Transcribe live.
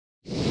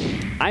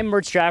I'm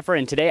Murtz Jaffer,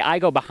 and today I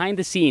go behind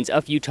the scenes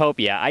of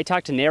Utopia. I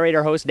talk to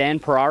narrator host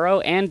Dan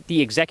Piraro and the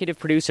executive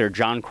producer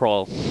Jon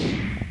Kroll.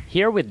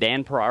 Here with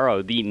Dan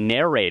Piraro, the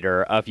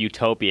narrator of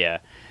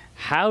Utopia.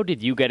 How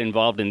did you get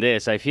involved in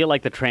this? I feel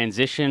like the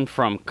transition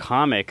from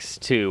comics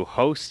to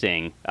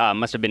hosting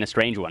must have been a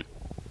strange one.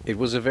 It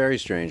was a very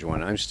strange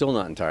one. I'm still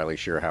not entirely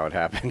sure how it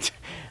happened.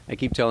 I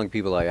keep telling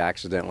people I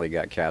accidentally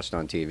got cast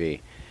on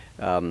TV.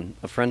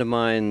 A friend of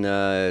mine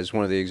is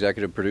one of the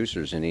executive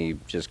producers, and he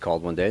just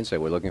called one day and said,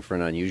 we're looking for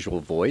an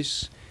unusual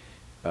voice,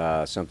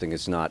 something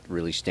that's not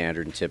really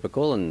standard and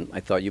typical, and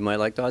I thought you might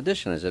like to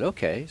audition. I said,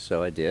 okay,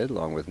 so I did,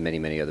 along with many,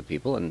 many other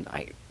people, and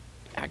I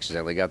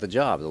accidentally got the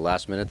job. The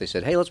last minute they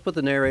said, hey, let's put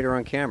the narrator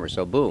on camera,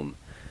 so boom,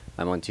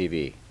 I'm on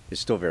TV.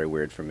 It's still very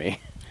weird for me.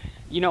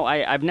 You know,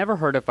 I've never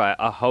heard of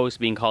a host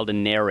being called a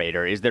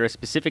narrator. Is there a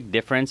specific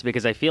difference?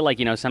 Because I feel like,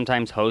 you know,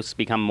 sometimes hosts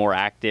become more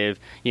active.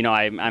 You know,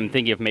 I'm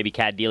thinking of maybe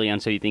Kat Deely on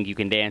So You Think You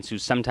Can Dance, who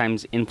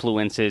sometimes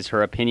influences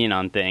her opinion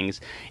on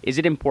things. Is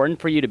it important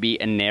for you to be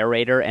a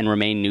narrator and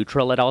remain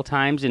neutral at all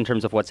times in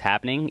terms of what's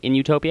happening in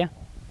Utopia?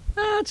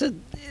 It's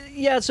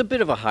a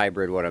bit of a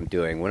hybrid what I'm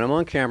doing. When I'm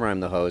on camera,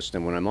 I'm the host,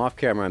 and when I'm off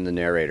camera, I'm the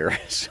narrator.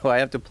 So I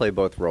have to play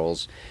both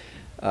roles.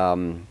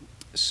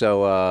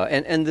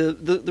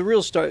 The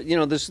real star, you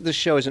know, this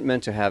show isn't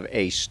meant to have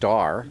a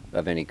star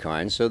of any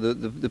kind. So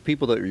the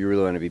people that you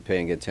really want to be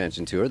paying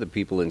attention to are the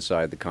people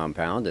inside the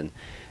compound, and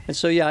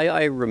so yeah,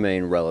 I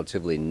remain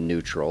relatively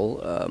neutral.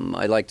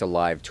 I like to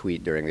live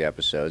tweet during the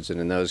episodes, and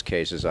in those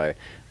cases, I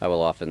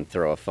will often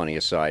throw a funny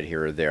aside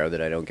here or there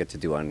that I don't get to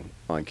do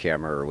on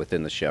camera or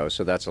within the show.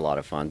 So that's a lot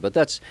of fun. But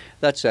that's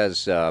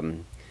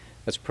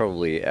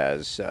probably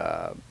as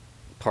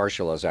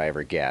partial as I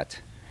ever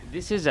get.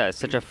 This is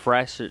such a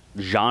fresh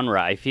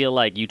genre. I feel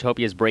like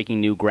Utopia is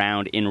breaking new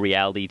ground in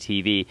reality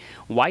TV.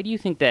 Why do you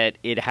think that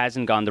it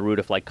hasn't gone the route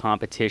of like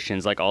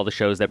competitions, like all the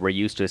shows that we're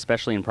used to,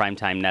 especially in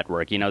primetime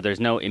network? You know, there's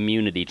no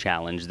immunity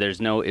challenge,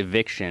 there's no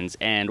evictions,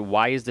 and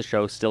why is the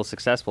show still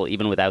successful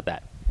even without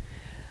that?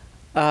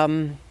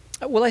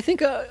 Well, I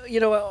think you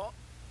know,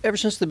 ever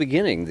since the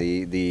beginning,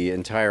 the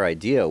entire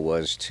idea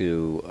was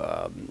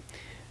to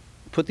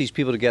put these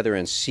people together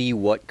and see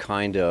what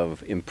kind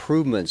of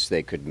improvements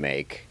they could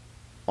make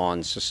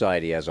on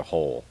society as a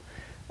whole.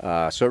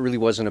 So it really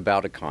wasn't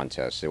about a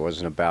contest. It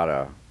wasn't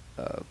about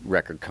a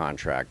record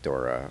contract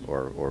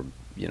or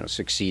you know,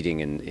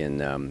 succeeding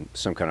in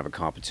some kind of a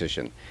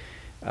competition.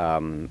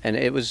 And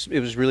it was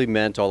really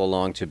meant all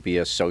along to be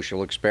a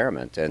social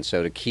experiment. And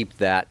so to keep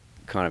that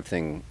kind of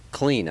thing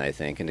clean, I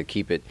think, and to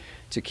keep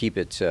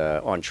it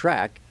on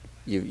track,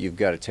 you've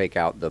got to take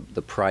out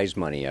the prize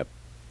money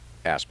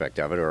aspect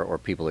of it, or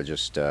people are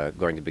just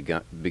going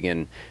to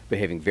begin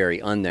behaving very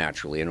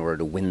unnaturally in order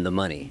to win the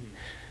money.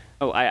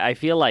 Oh, I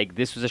feel like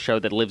this was a show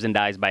that lives and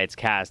dies by its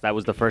cast. That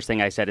was the first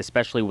thing I said,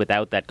 especially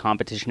without that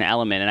competition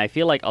element. And I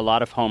feel like a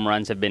lot of home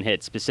runs have been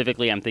hit.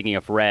 Specifically, I'm thinking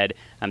of Red,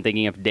 I'm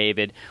thinking of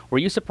David. Were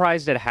you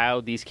surprised at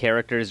how these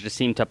characters just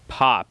seemed to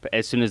pop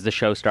as soon as the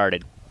show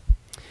started?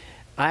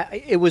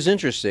 It was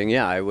interesting,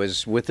 yeah. I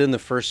was within the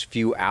first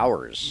few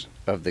hours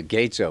of the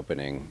gates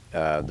opening,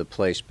 the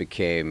place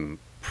became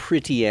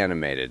pretty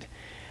animated,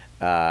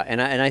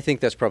 and I think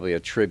that's probably a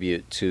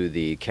tribute to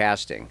the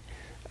casting.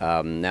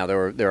 Now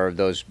there are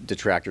those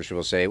detractors who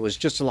will say it was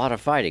just a lot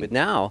of fighting, but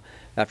now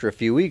after a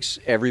few weeks,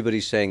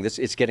 everybody's saying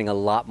it's getting a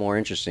lot more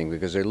interesting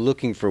because they're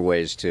looking for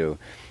ways to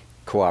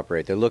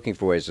cooperate. They're looking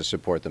for ways to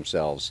support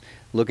themselves,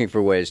 looking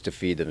for ways to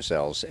feed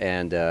themselves,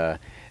 and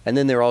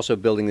then they're also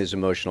building these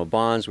emotional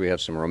bonds. We have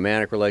some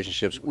romantic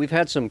relationships. We've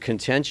had some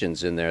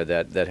contentions in there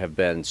that have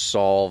been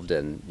solved,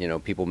 and you know,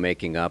 people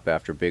making up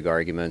after big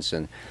arguments.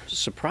 And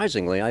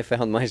surprisingly, I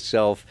found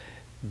myself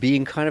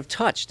being kind of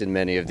touched in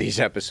many of these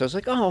episodes.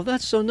 Like, oh,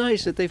 that's so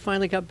nice that they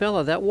finally got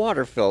Bella that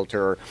water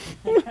filter.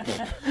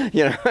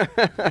 You know.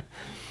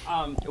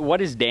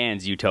 What is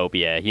Dan's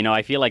Utopia? You know,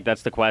 I feel like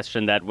that's the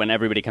question that when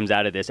everybody comes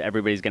out of this,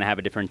 everybody's going to have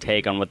a different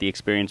take on what the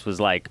experience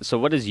was like. So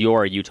what does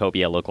your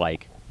Utopia look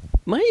like?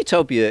 My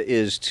utopia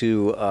is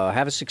to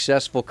have a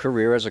successful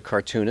career as a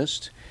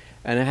cartoonist,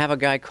 and have a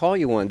guy call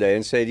you one day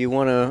and say, "Do you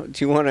want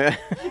to?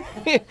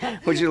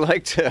 Would you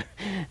like to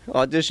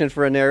audition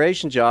for a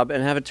narration job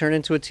and have it turn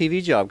into a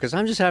TV job?" Because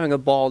I'm just having a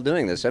ball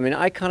doing this. I mean,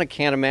 I kind of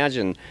can't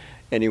imagine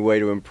any way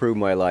to improve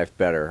my life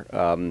better,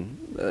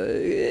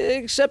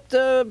 except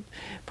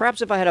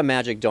perhaps if I had a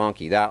magic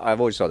donkey. That I've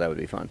always thought that would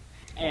be fun.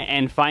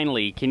 And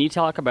finally, can you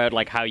talk about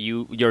like how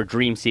your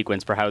dream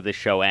sequence for how this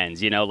show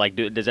ends? You know, like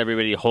does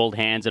everybody hold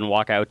hands and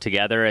walk out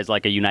together as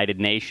like a united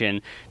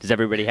nation? Does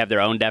everybody have their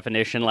own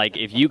definition? Like,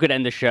 if you could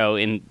end the show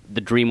in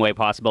the dream way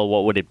possible,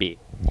 what would it be?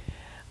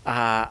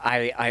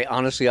 I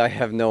honestly, I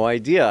have no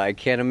idea. I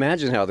can't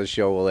imagine how the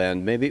show will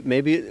end.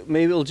 Maybe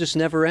it'll just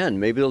never end.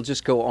 Maybe it'll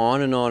just go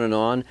on and on and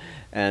on,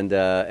 and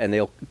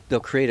they'll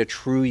create a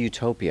true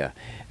utopia,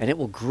 and it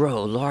will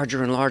grow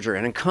larger and larger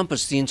and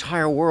encompass the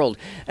entire world,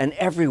 and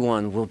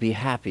everyone will be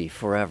happy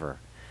forever.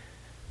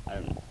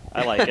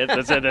 I like it.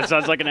 That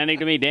sounds like an ending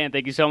to me. Dan,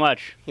 thank you so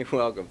much. You're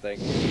welcome.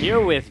 Thank you.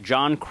 Here with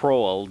Jon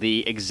Kroll,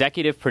 the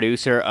executive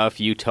producer of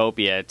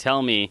Utopia.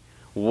 Tell me,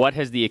 What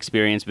has the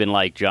experience been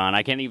like, John?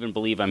 I can't even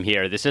believe I'm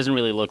here. This doesn't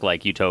really look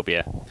like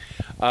Utopia.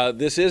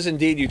 This is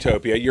indeed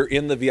Utopia. You're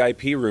in the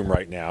VIP room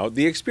right now.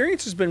 The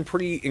experience has been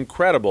pretty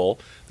incredible.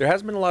 There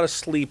has been a lot of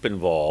sleep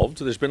involved.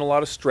 There's been a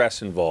lot of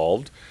stress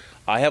involved.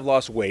 I have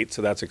lost weight,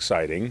 so that's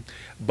exciting.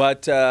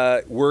 But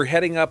we're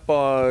heading up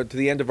to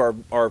the end of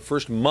our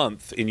first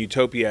month in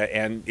Utopia,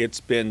 and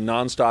it's been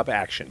nonstop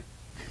action.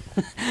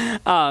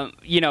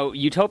 You know,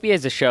 Utopia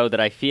is a show that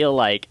I feel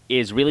like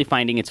is really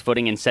finding its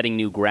footing and setting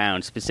new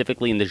ground,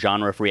 specifically in the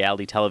genre of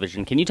reality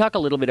television. Can you talk a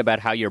little bit about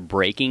how you're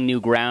breaking new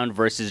ground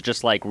versus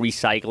just like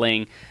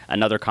recycling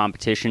another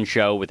competition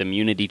show with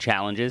immunity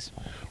challenges?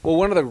 Well,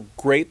 one of the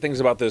great things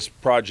about this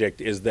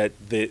project is that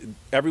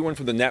everyone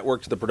from the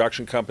network to the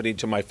production company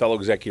to my fellow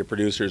executive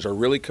producers are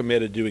really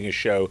committed to doing a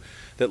show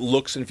that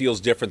looks and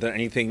feels different than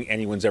anything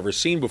anyone's ever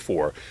seen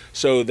before.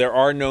 So there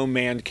are no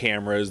manned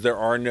cameras, there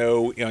are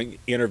no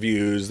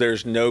interviews,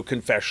 there's no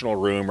confessional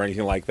room or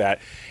anything like that.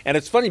 And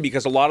it's funny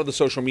because a lot of the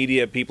social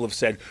media people have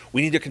said,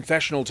 we need a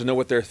confessional to know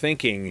what they're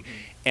thinking.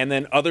 And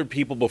then other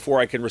people, before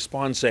I can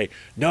respond, say,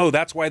 no,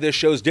 that's why this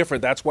show's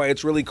different. That's why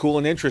it's really cool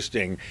and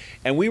interesting.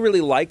 And we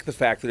really like the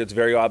fact that it's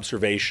very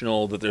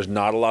observational, that there's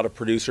not a lot of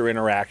producer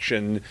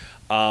interaction.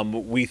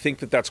 We think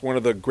that that's one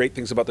of the great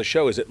things about the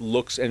show is it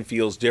looks and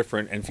feels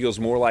different and feels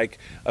more like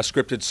a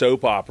scripted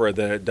soap opera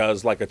than it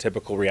does like a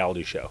typical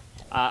reality show.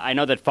 I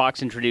know that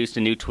Fox introduced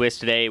a new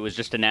twist today. It was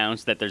just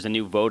announced that there's a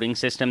new voting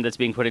system that's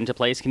being put into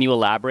place. Can you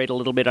elaborate a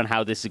little bit on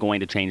how this is going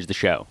to change the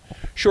show?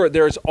 Sure.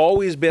 There's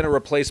always been a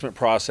replacement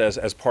process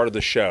as part of the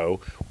show.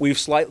 We've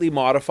slightly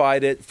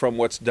modified it from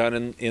what's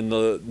done in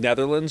the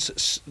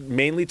Netherlands,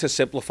 mainly to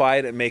simplify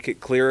it and make it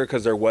clearer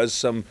because there was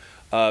some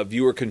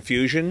viewer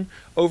confusion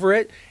over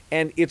it.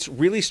 And it's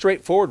really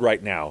straightforward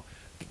right now.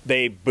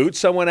 They boot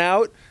someone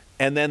out,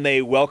 and then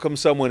they welcome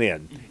someone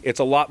in. It's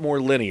a lot more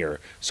linear.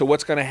 So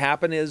what's going to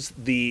happen is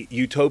the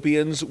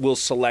Utopians will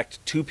select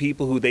two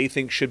people who they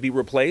think should be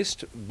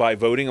replaced by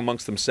voting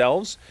amongst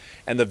themselves,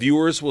 and the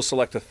viewers will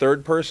select a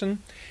third person,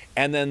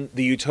 and then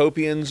the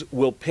Utopians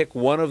will pick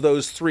one of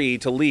those three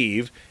to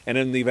leave, and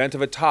in the event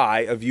of a tie,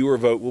 a viewer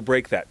vote will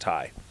break that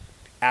tie.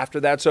 After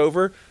that's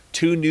over,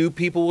 two new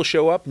people will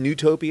show up,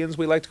 Newtopians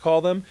we like to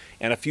call them,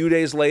 and a few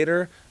days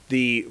later,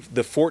 the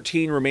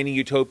 14 remaining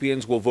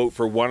Utopians will vote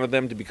for one of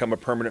them to become a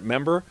permanent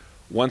member.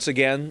 Once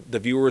again, the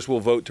viewers will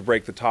vote to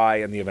break the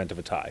tie in the event of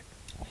a tie.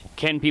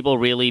 Can people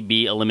really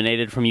be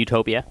eliminated from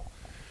Utopia?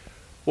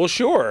 Well,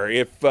 sure.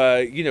 If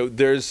you know,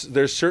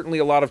 there's certainly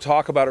a lot of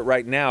talk about it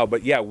right now.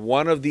 But yeah,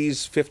 one of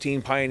these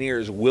 15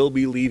 pioneers will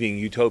be leaving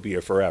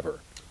Utopia forever.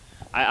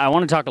 I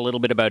want to talk a little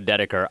bit about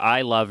Dedeker.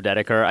 I love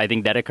Dedeker. I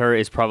think Dedeker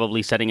is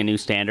probably setting a new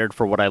standard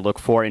for what I look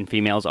for in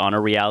females on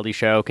a reality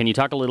show. Can you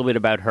talk a little bit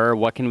about her?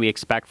 What can we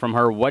expect from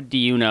her? What do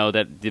you know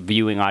that the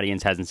viewing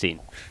audience hasn't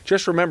seen?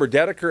 Just remember,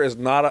 Dedeker is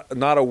not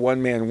a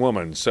one-man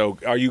woman. So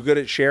are you good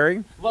at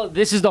sharing? Well,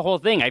 this is the whole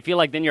thing. I feel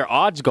like then your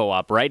odds go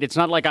up, right? It's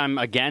not like I'm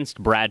against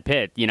Brad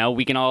Pitt. You know,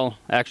 we can all...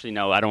 Actually,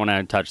 no, I don't want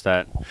to touch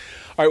that. All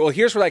right, well,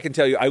 here's what I can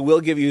tell you. I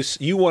will give you...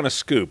 You want a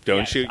scoop, don't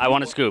Yes, you? I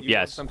want a scoop, You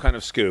yes. want some kind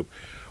of scoop.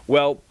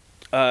 Well...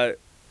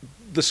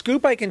 the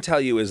scoop I can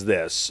tell you is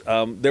this.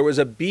 There was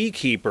a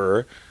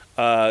beekeeper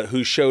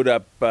who showed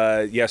up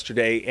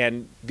yesterday,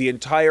 and the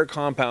entire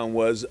compound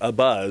was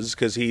abuzz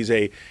because he's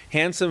a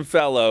handsome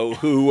fellow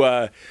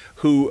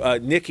who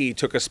Nikki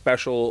took a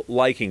special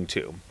liking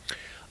to.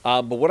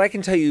 But what I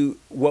can tell you,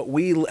 what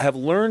we have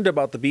learned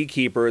about the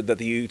beekeeper that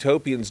the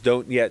Utopians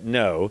don't yet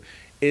know,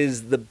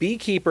 is the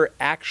beekeeper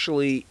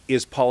actually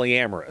is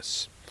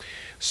polyamorous.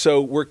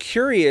 So we're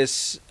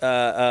curious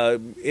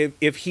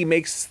if he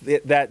makes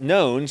that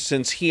known,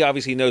 since he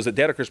obviously knows that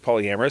Dedeker's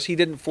polyamorous. He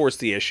didn't force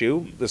the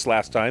issue this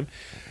last time.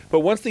 But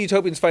once the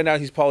Utopians find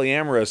out he's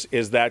polyamorous,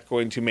 is that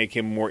going to make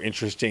him more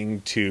interesting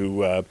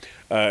to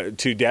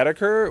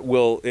Dedeker?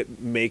 Will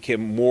it make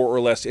him more or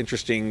less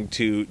interesting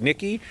to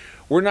Nikki?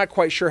 We're not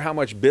quite sure how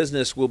much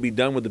business will be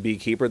done with the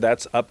beekeeper.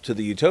 That's up to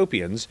the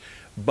Utopians.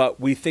 But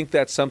we think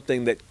that's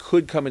something that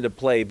could come into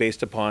play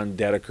based upon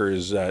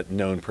Dedeker's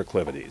known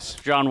proclivities.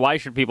 John, why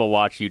should people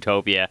watch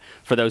Utopia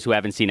for those who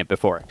haven't seen it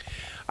before?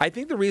 I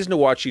think the reason to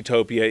watch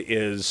Utopia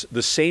is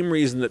the same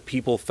reason that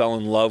people fell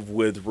in love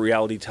with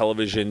reality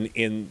television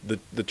in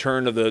the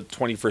turn of the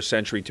 21st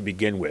century to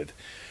begin with.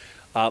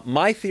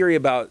 My theory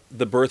about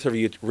the birth of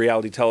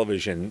reality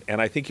television,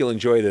 and I think you'll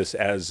enjoy this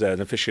as an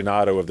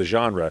aficionado of the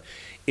genre,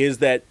 is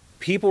that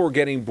people were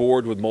getting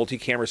bored with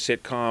multi-camera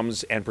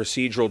sitcoms and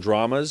procedural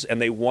dramas,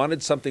 and they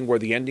wanted something where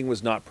the ending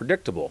was not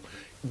predictable.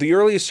 The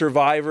earliest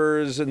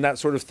survivors and that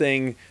sort of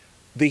thing,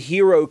 the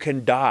hero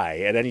can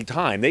die at any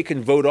time. They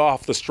can vote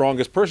off the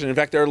strongest person. In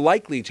fact, they're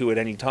likely to at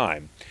any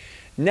time.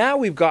 Now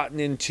we've gotten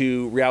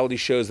into reality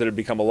shows that have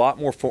become a lot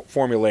more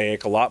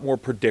formulaic, a lot more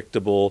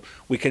predictable.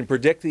 We can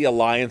predict the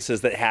alliances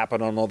that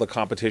happen on all the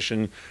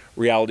competition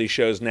reality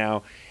shows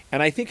now.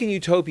 And I think in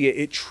Utopia,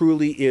 it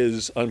truly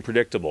is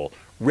unpredictable.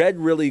 Red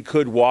really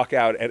could walk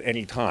out at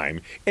any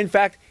time. In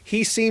fact,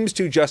 he seems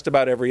to just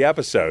about every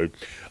episode.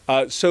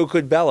 So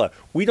could Bella.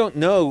 We don't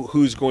know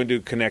who's going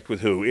to connect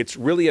with who. It's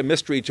really a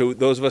mystery to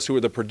those of us who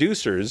are the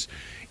producers.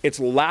 It's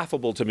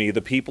laughable to me,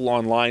 the people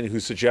online who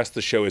suggest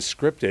the show is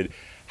scripted.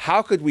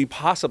 How could we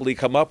possibly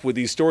come up with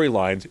these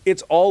storylines?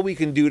 It's all we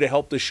can do to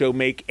help the show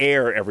make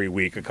air every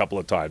week a couple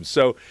of times.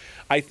 So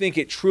I think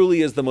it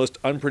truly is the most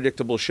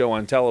unpredictable show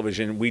on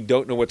television. We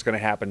don't know what's going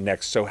to happen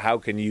next, so how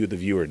can you, the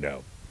viewer,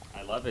 know?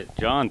 I love it.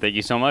 Jon, thank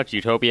you so much.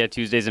 Utopia,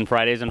 Tuesdays and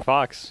Fridays on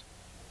Fox.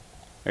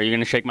 Are you going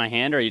to shake my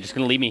hand, or are you just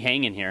going to leave me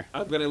hanging here?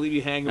 I'm going to leave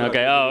you hanging.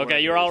 Okay,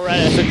 okay, you're all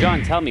ready. So,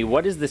 Jon, tell me,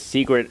 what is the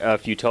secret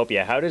of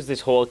Utopia? How does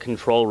this whole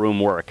control room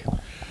work?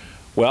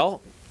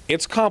 Well,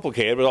 it's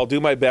complicated, but I'll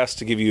do my best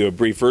to give you a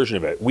brief version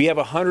of it. We have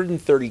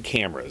 130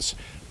 cameras,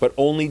 but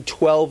only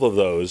 12 of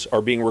those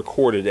are being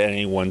recorded at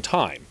any one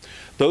time.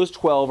 Those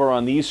 12 are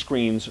on these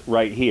screens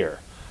right here.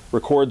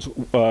 Records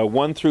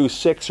 1 through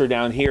 6 are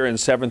down here, and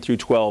 7 through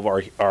 12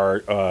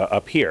 are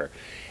up here.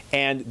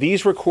 And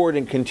these record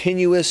in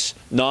continuous,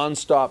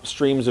 non-stop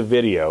streams of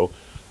video,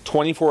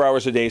 24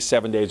 hours a day,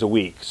 7 days a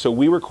week. So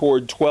we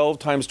record 12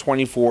 times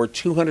 24,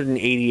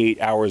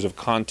 288 hours of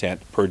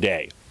content per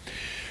day.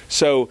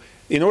 So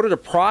in order to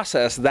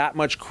process that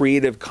much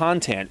creative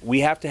content, we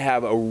have to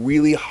have a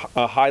really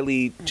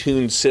highly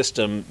tuned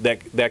system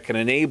that can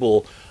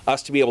enable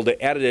us to be able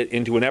to edit it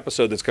into an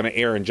episode that's going to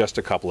air in just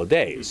a couple of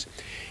days.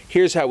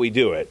 Here's how we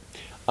do it.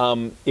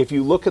 If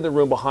you look in the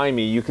room behind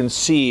me, you can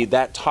see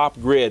that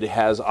top grid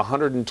has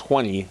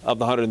 120 of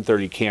the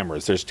 130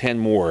 cameras. There's 10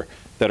 more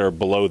that are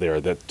below there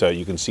that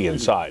you can see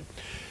inside.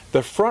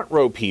 The front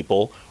row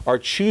people are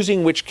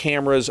choosing which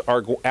cameras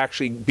are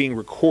actually being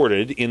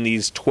recorded in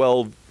these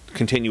 12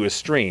 continuous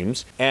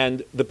streams,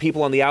 and the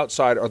people on the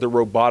outside are the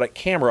robotic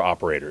camera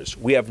operators.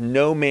 We have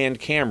no manned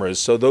cameras,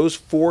 so those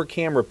 4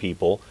 camera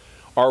people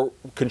are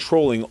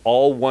controlling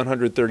all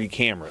 130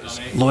 cameras.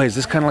 Lloyd, is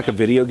this kind of like a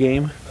video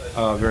game?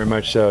 Very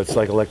much so. It's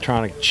like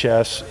electronic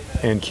chess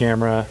and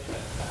camera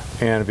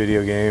and a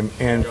video game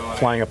and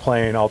flying a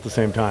plane all at the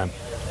same time.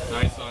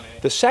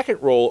 The second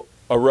row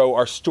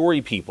are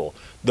story people.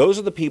 Those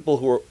are the people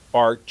who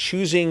are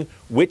choosing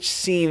which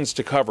scenes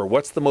to cover,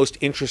 what's the most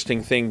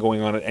interesting thing going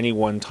on at any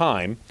one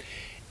time,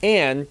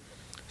 and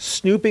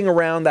snooping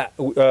around that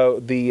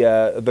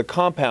the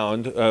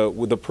compound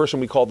with the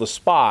person we call the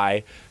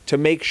spy to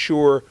make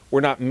sure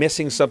we're not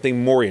missing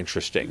something more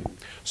interesting.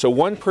 So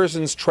one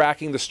person's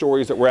tracking the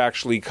stories that we're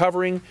actually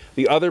covering,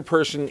 the other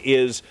person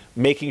is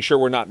making sure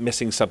we're not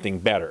missing something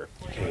better.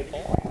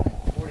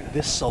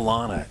 This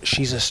Solana,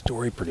 she's a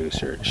story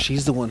producer.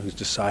 She's the one who's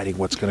deciding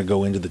what's going to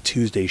go into the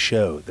Tuesday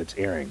show that's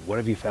airing. What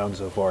have you found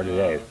so far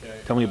today?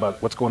 Tell me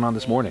about what's going on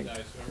this morning.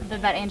 The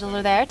vet angels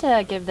are there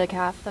to give the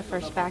calf the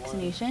first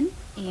vaccination,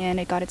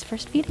 and it got its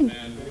first feeding.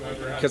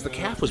 Because the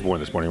calf was born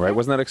this morning, right?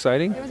 Wasn't that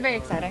exciting? It was very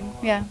exciting,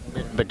 yeah.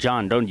 But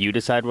Jon, don't you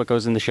decide what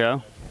goes in the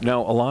show?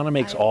 No, Alana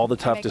makes all the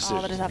tough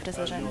decisions. All the tough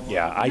decisions.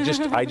 Yeah,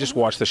 I just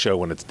watch the show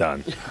when it's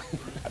done.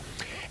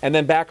 And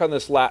then back on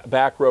this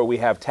back row, we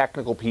have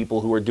technical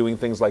people who are doing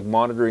things like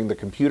monitoring the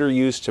computer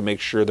use to make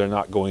sure they're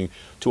not going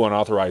to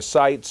unauthorized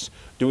sites,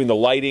 doing the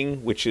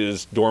lighting, which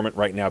is dormant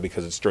right now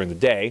because it's during the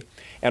day,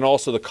 and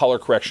also the color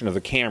correction of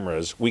the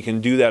cameras. We can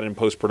do that in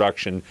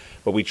post-production,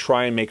 but we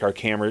try and make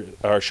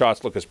our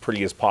shots look as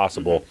pretty as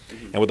possible.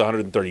 And with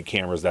 130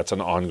 cameras, that's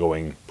an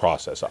ongoing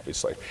process,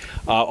 obviously.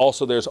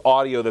 Also, there's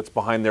audio that's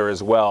behind there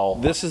as well.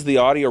 This is the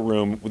audio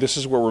room. This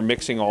is where we're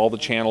mixing all the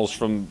channels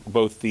from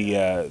both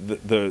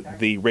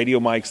the radio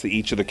mics that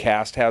each of the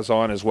cast has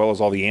on, as well as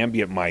all the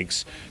ambient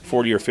mics,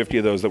 40 or 50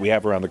 of those that we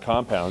have around the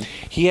compound.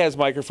 He has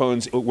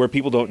microphones where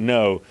people don't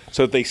know,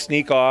 so if they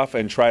sneak off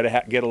and try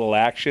to get a little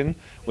action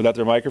without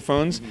their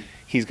microphones,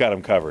 he's got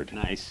them covered.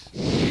 Nice.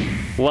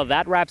 Well,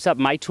 that wraps up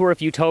my tour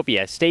of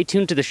Utopia. Stay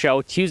tuned to the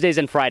show Tuesdays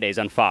and Fridays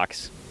on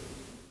Fox.